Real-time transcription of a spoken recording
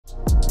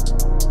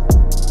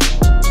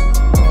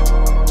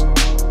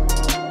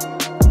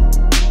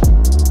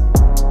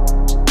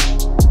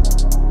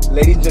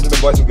Ladies and gentlemen,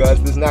 boys and girls,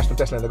 this is Nash from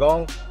Tesla and the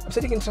Gong. I'm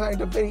sitting inside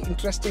a very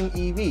interesting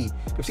EV.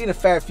 We've seen a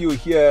fair few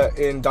here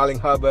in Darling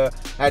Harbour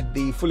at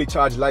the Fully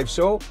Charged live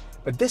show,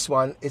 but this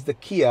one is the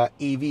Kia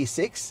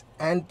EV6,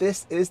 and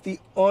this is the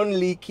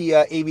only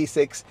Kia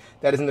EV6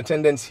 that is in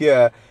attendance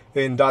here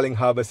in Darling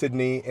Harbour,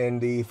 Sydney, in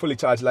the Fully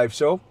Charged live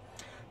show.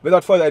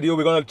 Without further ado,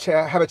 we're going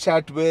to have a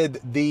chat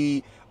with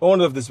the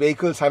owner of this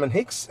vehicle, Simon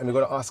Hicks, and we're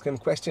going to ask him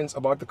questions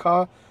about the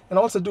car and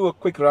also do a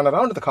quick run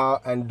around of the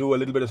car and do a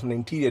little bit of an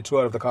interior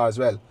tour of the car as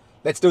well.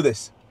 Let's do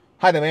this.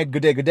 Hi there, mate.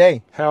 Good day, good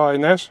day. How are you,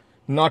 Nash?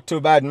 Not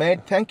too bad,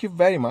 mate. Thank you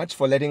very much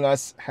for letting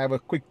us have a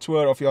quick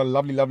tour of your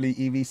lovely, lovely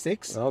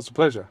EV6. Oh, it's a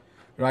pleasure.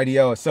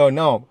 Rightio. So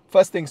now,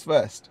 first things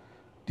first.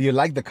 Do you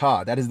like the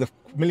car? That is the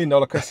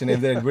million-dollar question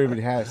everybody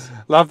has.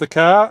 Love the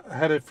car.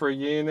 Had it for a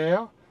year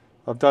now.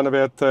 I've done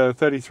about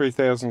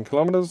 33,000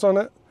 kilometres on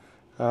it.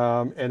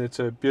 And it's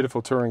a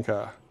beautiful touring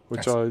car.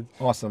 Which That's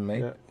awesome, mate.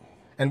 Yeah.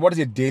 And what is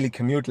your daily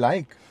commute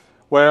like?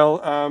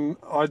 Well,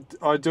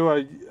 I do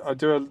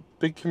a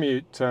big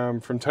commute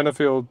from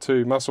Tenterfield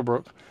to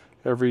Muswellbrook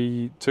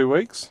every 2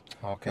 weeks,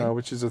 Okay.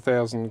 which is a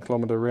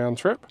 1,000-kilometre round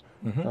trip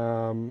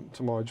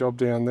to my job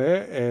down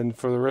there. And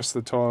for the rest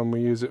of the time,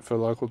 we use it for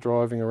local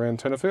driving around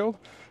Tenterfield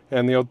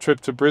and the odd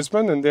trip to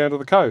Brisbane and down to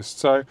the coast.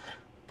 So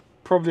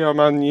probably I'm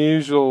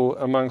unusual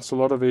amongst a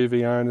lot of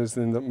EV owners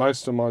in that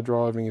most of my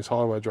driving is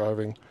highway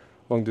driving,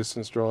 long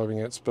distance driving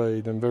at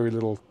speed, and very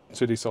little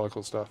city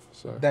cycle stuff.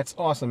 So That's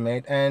awesome,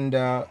 mate. And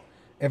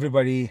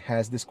everybody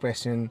has this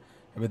question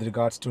with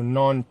regards to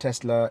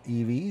non-Tesla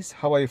EVs.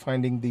 How are you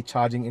finding the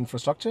charging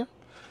infrastructure?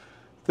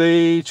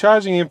 the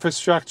charging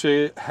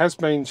infrastructure has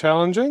been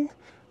challenging.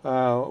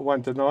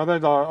 Won't deny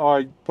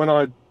that. When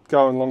I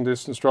go on long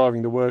distance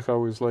driving to work, I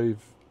always leave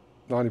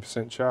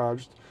 90%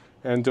 charged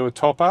and do a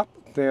top up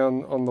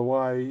down on the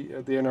way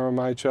at the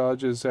NRMA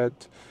charges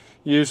at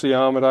usually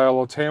Armidale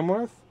or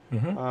Tamworth.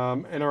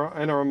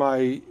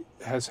 NRMA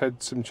has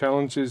had some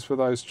challenges for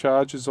those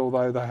charges,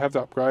 although they have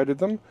upgraded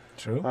them.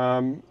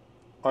 True.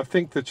 I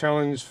think the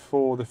challenge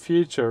for the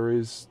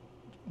future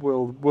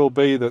will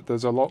be that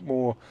there's a lot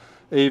more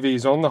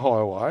EVs on the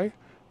highway,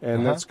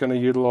 and that's going to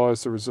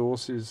utilise the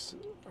resources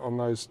on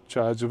those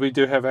charges. We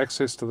do have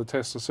access to the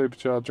Tesla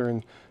supercharger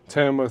in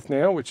Tamworth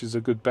now, which is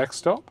a good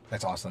backstop.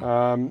 That's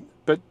awesome.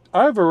 But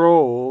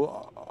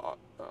overall,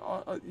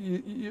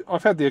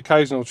 I've had the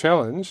occasional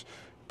challenge,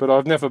 but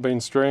I've never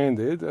been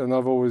stranded, and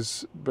I've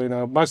always been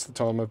able, most of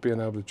the time I've been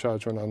able to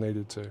charge when I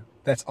needed to.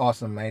 That's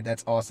awesome, mate.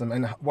 That's awesome.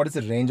 And what is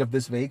the range of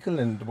this vehicle,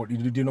 and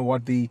do you know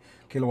what the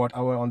kilowatt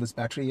hour on this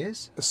battery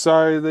is?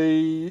 So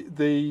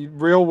the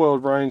real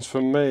world range for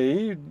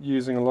me,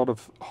 using a lot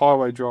of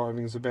highway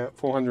driving, is about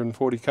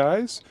 440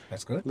 k's.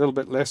 That's good. A little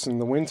bit less in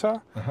the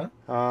winter.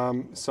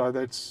 So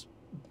that's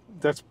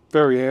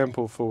very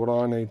ample for what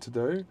I need to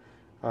do.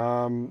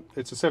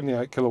 It's a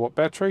 78 kilowatt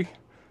battery.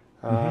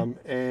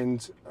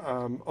 And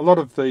a lot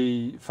of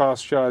the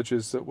fast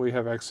chargers that we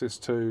have access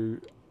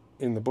to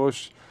in the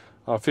bush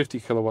are 50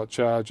 kilowatt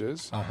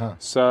chargers.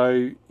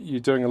 So you're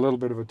doing a little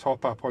bit of a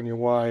top up on your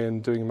way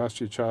and doing most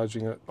of your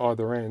charging at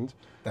either end.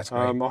 That's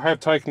great. I have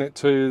taken it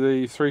to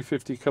the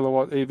 350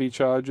 kilowatt EV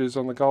chargers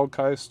on the Gold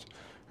Coast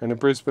and in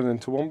Brisbane and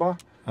Toowoomba.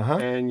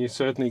 And you're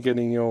certainly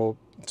getting your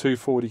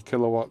 240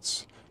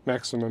 kilowatts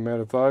maximum out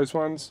of those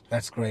ones.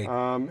 That's great.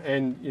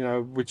 And you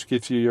know, which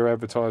gives you your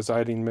advertised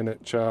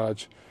 18-minute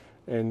charge.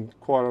 And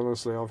quite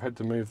honestly, I've had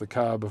to move the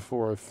car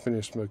before I've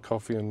finished my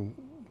coffee and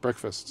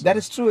breakfast. So. That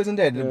is true, isn't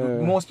it? Yeah.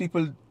 Most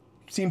people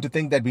seem to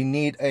think that we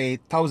need a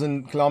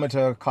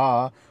 1,000-kilometer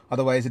car,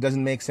 otherwise it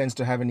doesn't make sense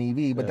to have an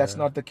EV, but that's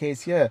not the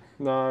case here.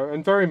 No,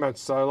 and very much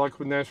so. Like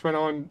with Nash, when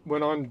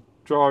I'm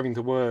driving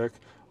to work,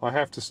 I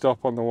have to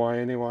stop on the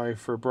way anyway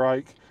for a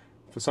break,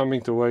 for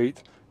something to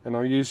eat, and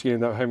I usually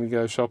end up having to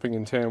go shopping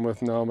in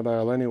Tamworth and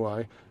Armidale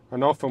anyway.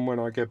 And often when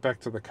I get back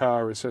to the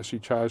car, it's actually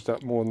charged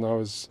up more than I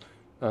was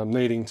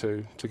needing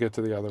to get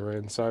to the other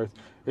end. So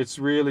it's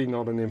really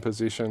not an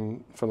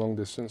imposition for long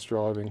distance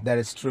driving. That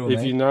is true,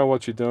 If you know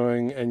what you're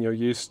doing and you're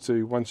used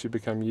to, once you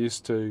become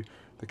used to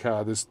the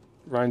car, this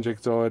range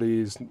anxiety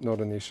is not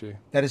an issue.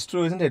 That is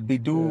true, isn't it? We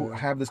do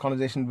have this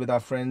conversation with our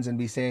friends and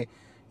we say,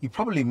 you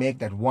probably make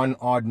that one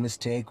odd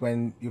mistake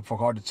when you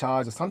forgot to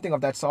charge or something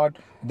of that sort,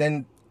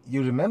 then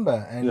you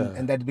remember,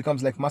 and that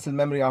becomes like muscle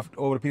memory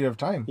over a period of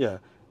time. Yeah.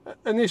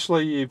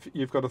 Initially,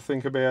 you've got to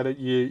think about it.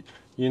 You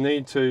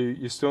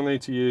still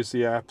need to use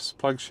the apps.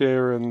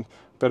 PlugShare and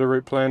Better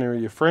Route Planner are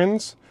your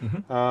friends.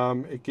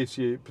 It gives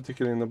you,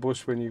 particularly in the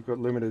bush when you've got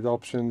limited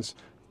options,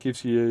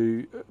 gives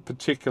you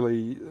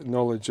particularly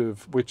knowledge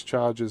of which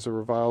chargers are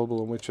available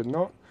and which are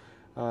not.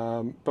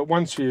 But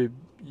once you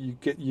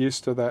get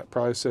used to that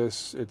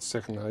process, it's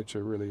second nature,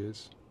 it really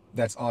is.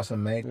 That's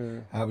awesome, mate.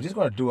 We're just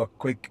going to do a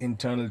quick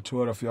internal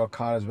tour of your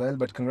car as well,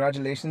 but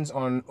congratulations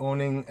on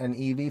owning an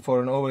EV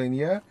for over a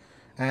year,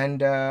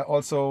 and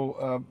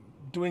also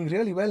doing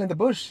really well in the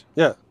bush.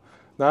 Yeah,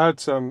 no,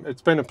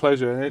 it's been a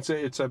pleasure, and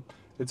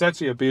it's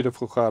actually a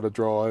beautiful car to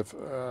drive.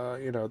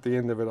 You know, at the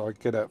end of it, I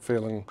get out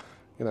feeling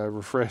you know,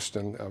 refreshed,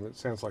 and it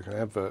sounds like an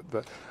advert,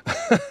 but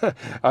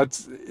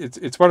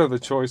it's one of the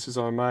choices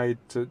I made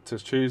to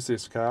choose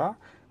this car,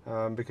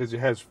 because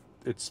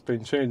it's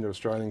been tuned to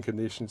Australian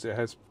conditions. It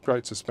has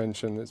great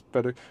suspension, it's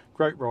better,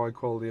 great ride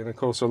quality, and of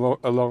course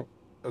along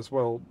as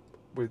well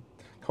with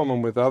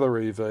common with other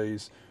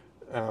EVs,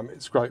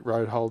 it's great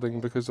road holding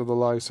because of the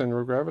low centre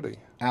of gravity.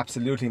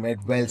 Absolutely, mate.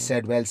 Well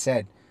said, well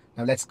said.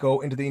 Now let's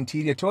go into the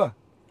interior tour.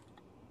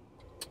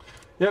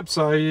 Yep,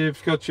 so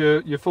you've got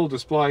your full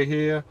display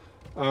here.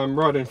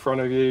 Right in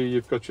front of you,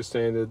 you've got your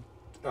standard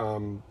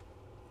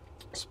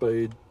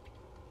speed,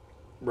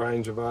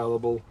 range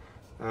available,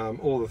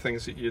 all the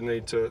things that you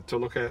need to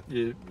look at.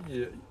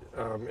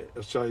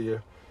 I'll show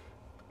you,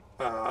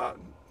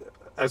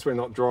 as we're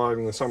not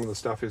driving, some of the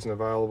stuff isn't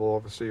available,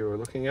 obviously, you're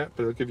looking at,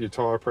 but it'll give you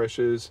tyre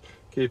pressures,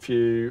 give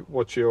you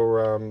what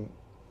your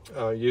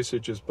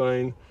usage has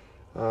been.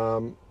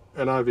 And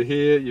over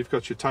here, you've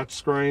got your touch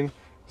screen,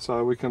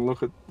 so we can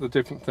look at the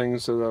different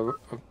things that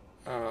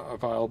are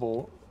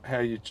available, how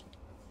you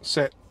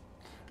set,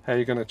 how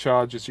you're going to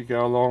charge as you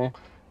go along.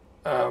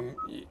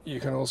 You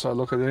can also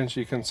look at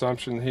energy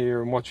consumption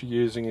here and what you're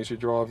using as you're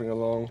driving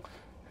along,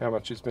 how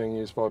much is being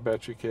used by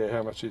battery care,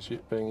 how much is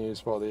being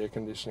used by the air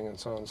conditioning, and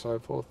so on and so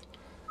forth.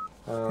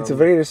 It's a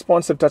very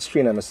responsive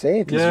touchscreen, I must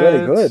say. It's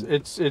really good.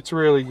 It's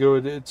really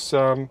good. It's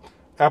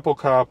Apple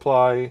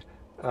CarPlay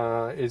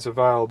is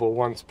available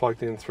once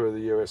plugged in through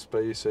the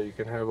USB, so you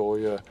can have all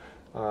your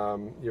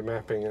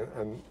mapping,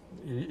 and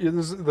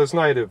there's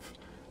native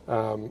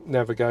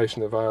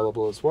navigation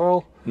available as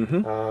well.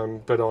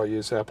 But I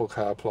use Apple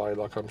CarPlay,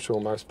 like I'm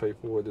sure most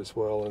people would as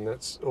well, and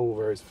that's all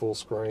very full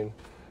screen.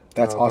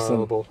 That's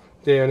available. awesome.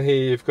 Down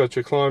here you've got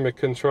your climate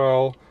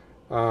control,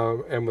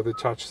 and with the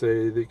touch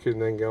there you can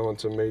then go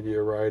onto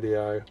media,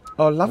 radio.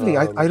 Oh, lovely.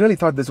 I really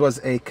thought this was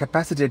a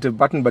capacitive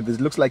button, but this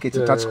looks like it's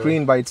a touch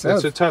screen by itself.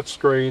 It's a touch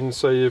screen,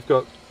 so you've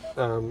got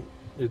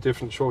your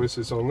different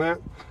choices on that,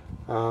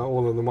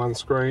 all in the one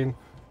screen.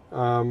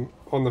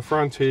 On the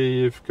front here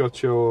you've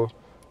got your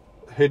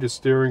heated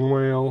steering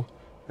wheel,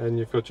 and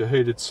you've got your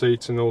heated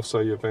seats and also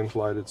your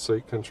ventilated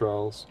seat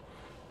controls.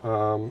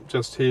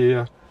 Just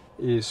here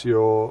is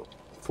your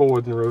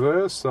forward and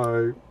reverse,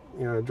 so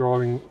you know,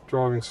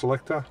 driving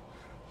selector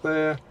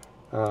there,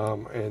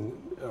 and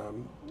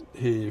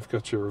here you've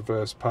got your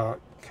reverse park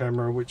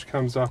camera, which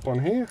comes up on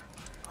here,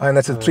 and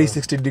that's a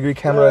 360-degree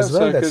camera as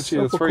well. So it gives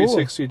you the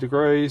 360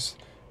 degrees.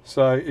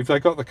 So if they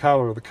got the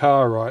colour of the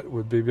car right, it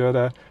would be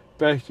better.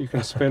 Back you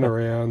can spin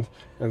around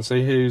and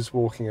see who's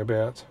walking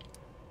about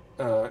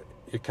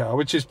your car,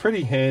 which is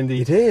pretty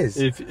handy. It is.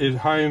 If at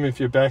home, if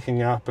you're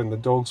backing up and the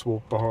dogs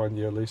walk behind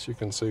you, at least you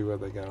can see where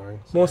they're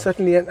going. So, most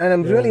certainly, and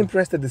I'm really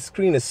impressed that the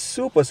screen is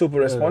super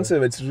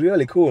responsive. It's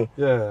really cool.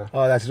 Yeah.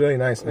 Oh, that's really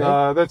nice,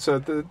 man. That's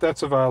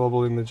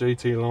available in the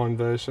GT Line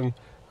version.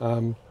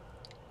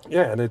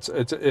 Yeah, and it's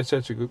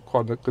actually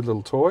quite a good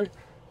little toy.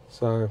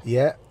 So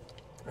yeah.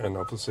 And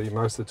obviously,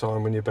 most of the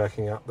time when you're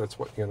backing up, that's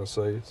what you're going to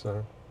see.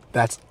 So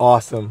that's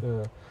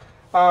awesome.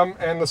 Yeah.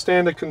 And the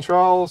standard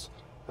controls.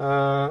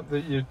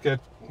 That you'd get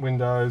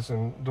windows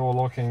and door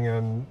locking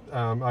and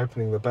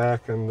opening the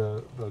back and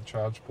the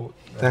charge port.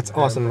 That's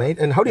awesome, mate.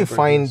 And how do you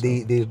find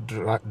the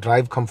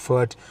drive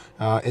comfort?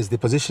 Is the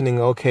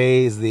positioning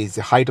okay? Is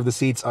the height of the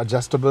seats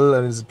adjustable,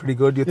 and is it pretty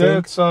good, you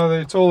think? Yeah, so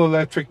it's all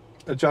electric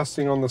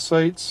adjusting on the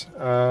seats.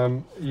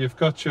 You've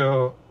got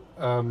your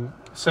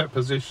set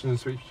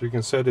positions, which you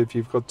can set if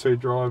you've got two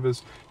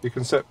drivers. You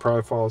can set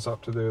profiles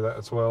up to do that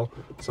as well.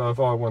 So if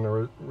I want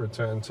to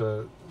return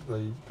to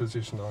the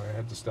position I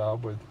had to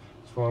start with,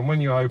 it's fine.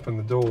 When you open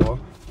the door,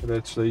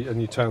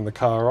 and you turn the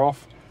car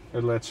off,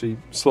 it'll actually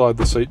slide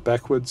the seat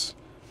backwards,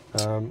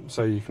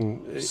 so you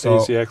can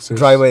easy access.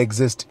 Driver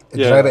exit,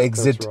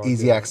 right,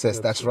 easy access.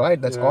 That's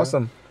right. That's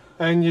awesome.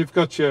 And you've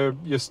got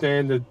your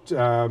standard,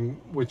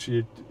 which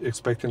you'd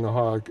expect in a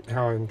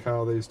high-end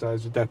car these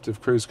days,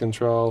 adaptive cruise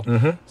control.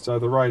 So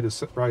the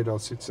radar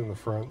sits in the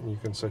front, and you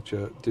can set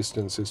your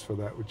distances for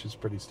that, which is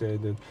pretty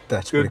standard.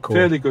 That's pretty cool.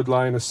 Fairly good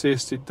lane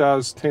assist. It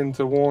does tend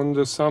to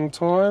wander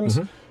sometimes,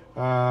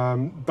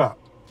 but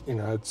you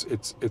know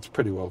it's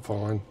pretty well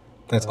fine.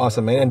 That's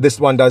awesome, man. And this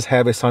one does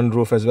have a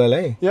sunroof as well,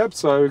 eh? Yep.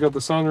 So we've got the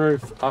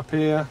sunroof up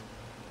here.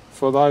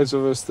 For those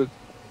of us that,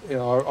 you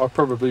know, I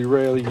probably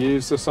rarely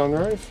use the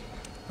sunroof.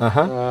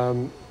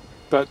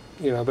 But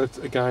you know, that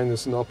again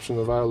is an option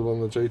available on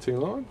the GT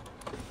line.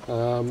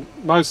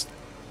 Most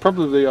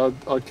probably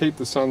I'd keep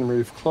the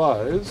sunroof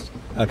closed.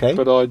 Okay.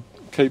 But I'd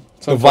keep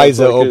the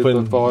visor open.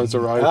 The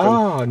visor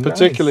open,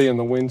 particularly in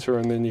the winter,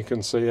 and then you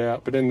can see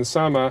out. But in the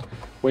summer,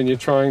 when you're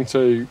trying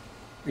to,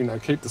 you know,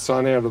 keep the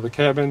sun out of the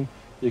cabin,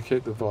 you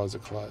keep the visor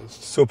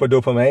closed. Super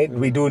duper, mate.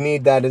 We do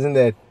need that, isn't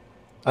it?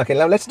 Okay,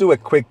 now let's do a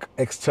quick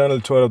external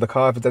tour of the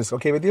car, if that's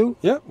okay with you.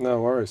 Yep, no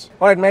worries.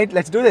 All right, mate,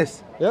 let's do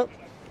this. Yep.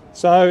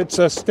 So it's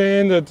a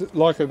standard,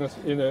 like in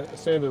a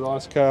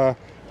standardised car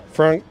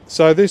front.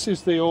 So this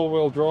is the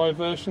all-wheel drive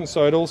version,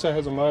 so it also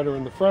has a motor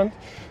in the front.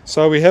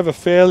 So we have a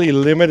fairly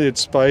limited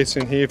space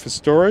in here for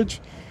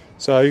storage.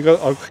 So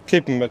I'm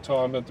keeping my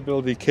time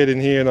adaptability kit in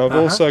here, and I've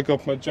also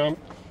got my jump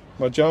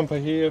my jumper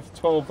here,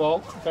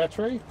 12-volt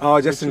battery.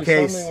 Oh, just in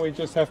case. Something we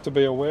just have to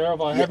be aware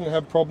of. I haven't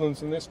had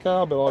problems in this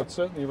car, but I'd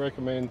certainly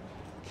recommend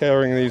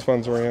carrying these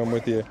ones around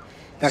with you.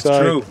 That's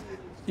true.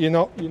 You're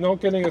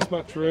not getting as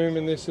much room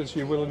in this as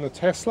you will in the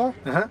Tesla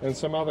and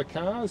some other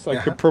cars. They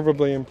could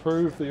probably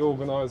improve the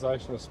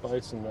organisation of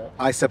space in that.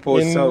 I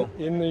suppose so.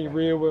 In the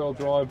rear-wheel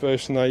drive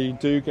version, though, you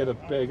do get a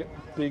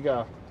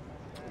bigger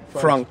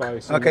front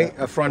space. Okay,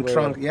 a front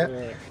trunk.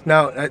 Yeah.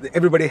 Now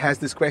everybody has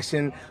this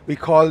question. We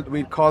call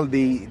the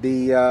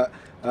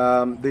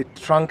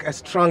trunk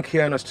as trunk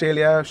here in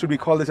Australia. Should we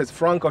call this as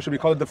frunk or should we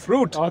call it the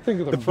fruit? I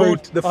think the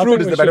fruit. The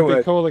fruit is the better word.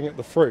 Be calling it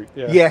the fruit.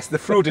 Yeah. Yes, the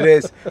fruit it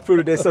is. Fruit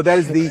it is. So that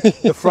is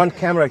the front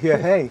camera here.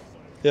 Hey.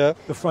 Yeah.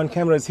 The front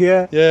camera is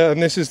here. Yeah,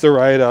 and this is the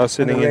radar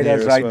sitting in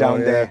here. Right down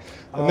there.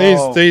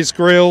 And these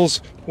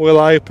grills will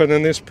open,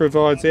 and this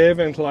provides air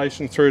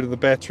ventilation through to the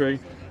battery,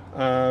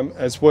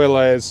 as well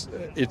as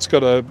it's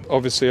got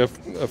obviously a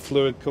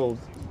fluid cooled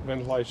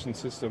ventilation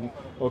system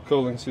or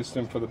cooling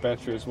system for the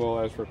battery as well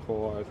as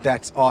required.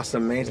 That's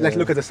awesome, mate. Let's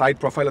look at the side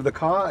profile of the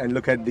car and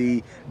look at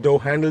the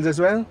door handles as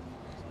well.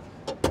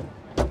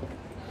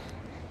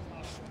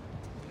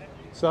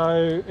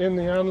 So in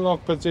the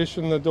unlock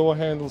position, the door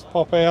handles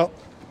pop out,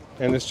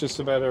 and it's just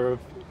a matter of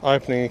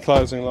opening and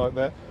closing like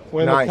that.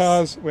 When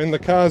the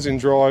car's in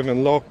drive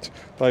and locked,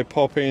 they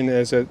pop in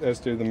as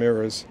do the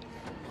mirrors.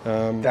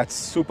 That's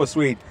super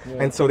sweet.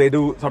 And so they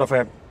do sort of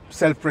a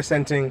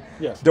self-presenting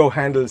door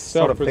handles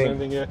sort of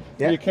thing. Yeah.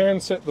 You can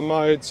set the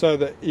mode so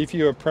that if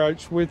you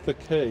approach with the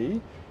key,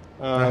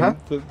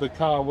 the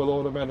car will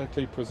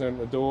automatically present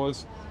the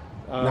doors.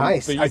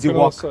 Nice. But you can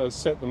also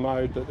set the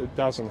mode that it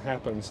doesn't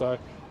happen. So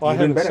I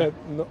haven't set,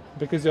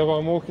 because if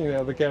I'm walking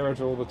out of the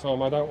garage all the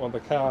time, I don't want the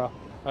car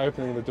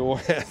opening the door.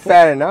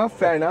 Fair enough,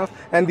 fair enough.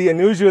 And the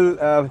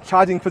unusual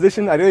charging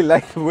position, I really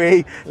like the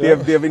way they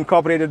have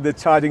incorporated the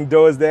charging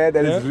doors there.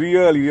 That is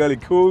really, really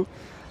cool.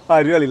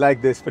 I really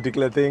like this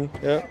particular thing.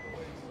 Yeah.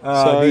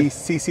 The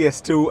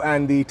CCS2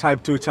 and the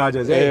Type 2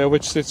 chargers. Yeah,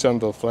 which sits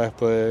under the flap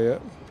there. Yeah.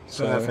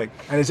 Perfect.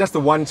 And it's just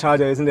the one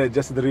charger, isn't it?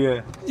 Just at the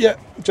rear. Yeah,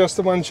 just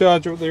the one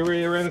charger at the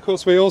rear. And of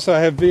course, we also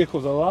have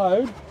vehicle to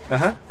load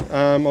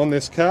on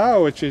this car,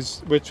 which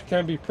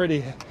can be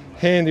pretty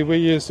handy. We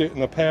used it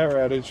in a power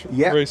outage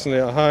recently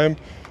at home,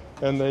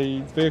 and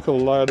the vehicle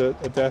load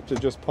adapter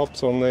just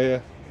pops on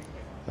there.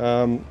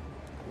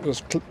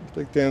 Just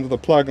click down to the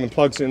plug, and the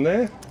plug's in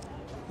there.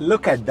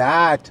 Look at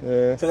that.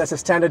 Yeah. So that's a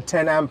standard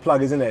 10 amp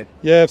plug, isn't it?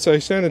 Yeah, so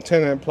standard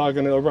 10 amp plug,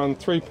 and it'll run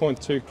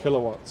 3.2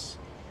 kilowatts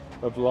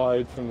of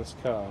load from this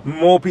car.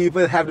 More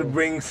people have to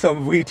bring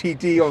some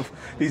VTT of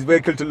these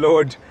vehicle to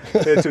load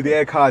to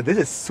their car. This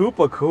is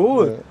super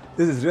cool. Yeah.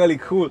 This is really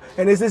cool.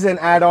 And is this an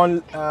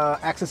add-on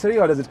accessory,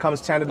 or does it come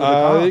standard with the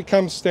car? It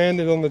comes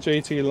standard on the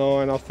GT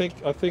line. I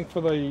think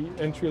for the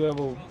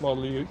entry-level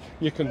model,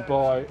 you can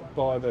buy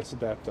this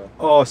adapter.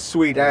 Oh,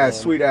 sweet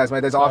as, mate.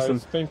 That's awesome.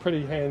 It's been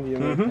pretty handy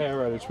in the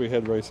power outage we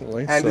had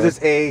recently. And this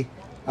is a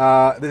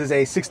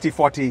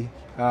 60-40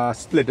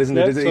 split, isn't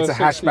it? It's a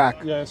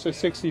hatchback. Yeah, so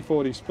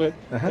 60-40 split.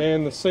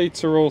 And the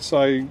seats are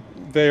also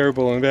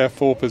variable in about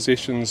 4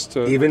 positions.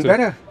 Even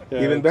better.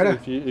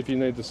 If you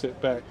need to sit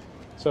back.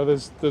 So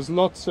there's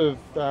lots of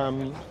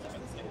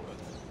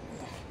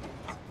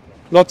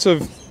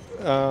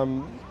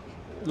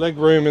leg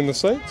room in the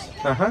seats.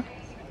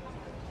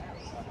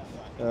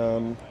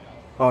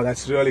 Oh,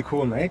 that's really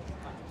cool, mate.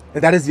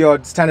 That is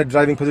your standard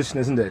driving position,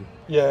 isn't it?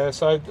 Yeah.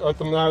 So at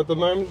the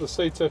moment the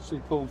seat's actually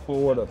pulled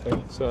forward, I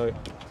think. So.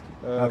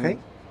 Okay.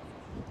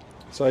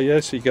 So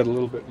yes, you get a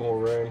little bit more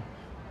room.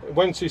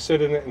 Once you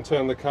sit in it and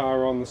turn the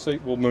car on, the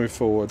seat will move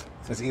forward.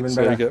 So it's even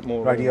better. You get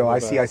more room. I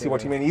see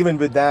what you mean. Even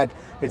with that,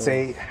 it's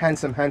a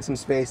handsome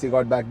space you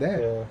got back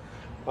there.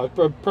 Yeah.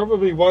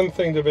 Probably one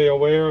thing to be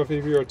aware of,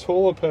 if you're a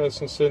taller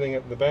person sitting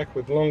at the back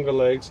with longer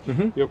legs,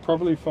 you'll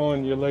probably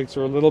find your legs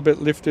are a little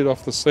bit lifted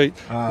off the seat,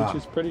 which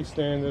is pretty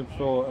standard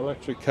for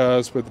electric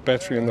cars with the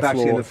battery in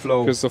the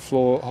floor. Because the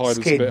floor height is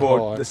a bit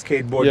high. The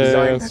skateboard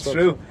design, that's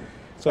true.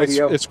 So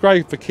it's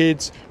great for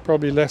kids,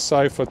 probably less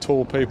safe for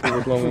tall people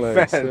with long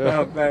legs.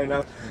 Fair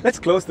enough. Let's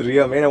close the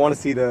rear, man. I want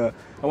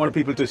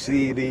people to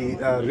see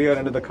the rear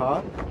end of the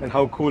car and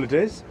how cool it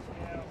is.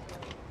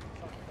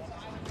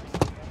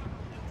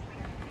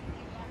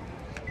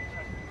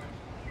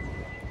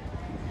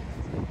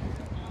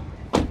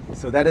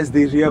 So that is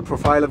the rear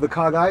profile of the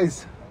car,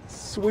 guys.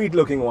 Sweet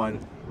looking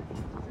one.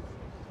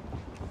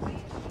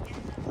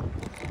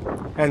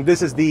 And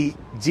this is the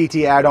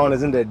GT add-on,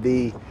 isn't it?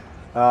 The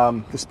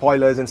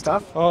spoilers and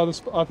stuff. Oh,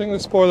 I think the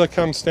spoiler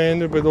comes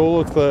standard with all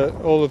of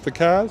the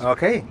cars.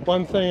 Okay.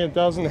 One thing it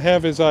doesn't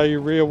have is a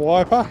rear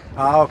wiper.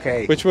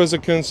 Okay. Which was a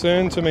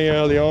concern to me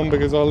early on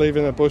because I live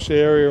in a bush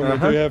area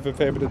and we do have a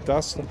fair bit of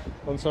dust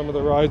on some of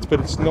the roads, but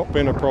it's not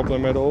been a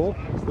problem at all.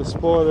 The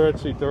spoiler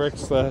actually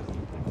directs the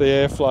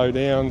airflow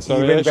down,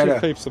 so it actually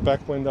keeps the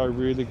back window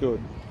really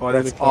good. Oh,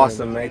 that's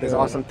awesome, mate. That's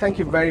awesome. Thank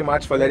you very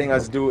much for letting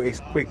us do a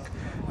quick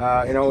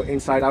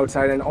inside,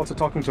 outside, and also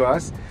talking to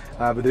us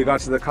with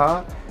regards to the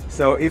car.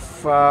 So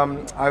if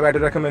I were to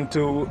recommend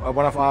to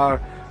one of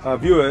our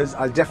viewers,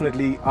 I'll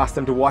definitely ask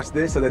them to watch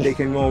this so that they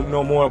can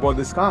know more about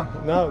this car.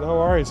 No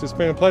worries. It's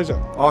been a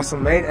pleasure.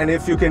 Awesome, mate. And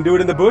if you can do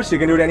it in the bush, you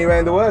can do it anywhere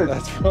in the world.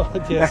 That's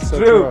right. Yes,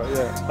 that's true. Right,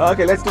 yeah.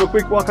 Okay, let's do a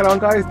quick walk around,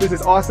 guys. This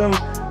is awesome.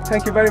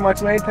 Thank you very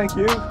much, mate. Thank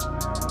you.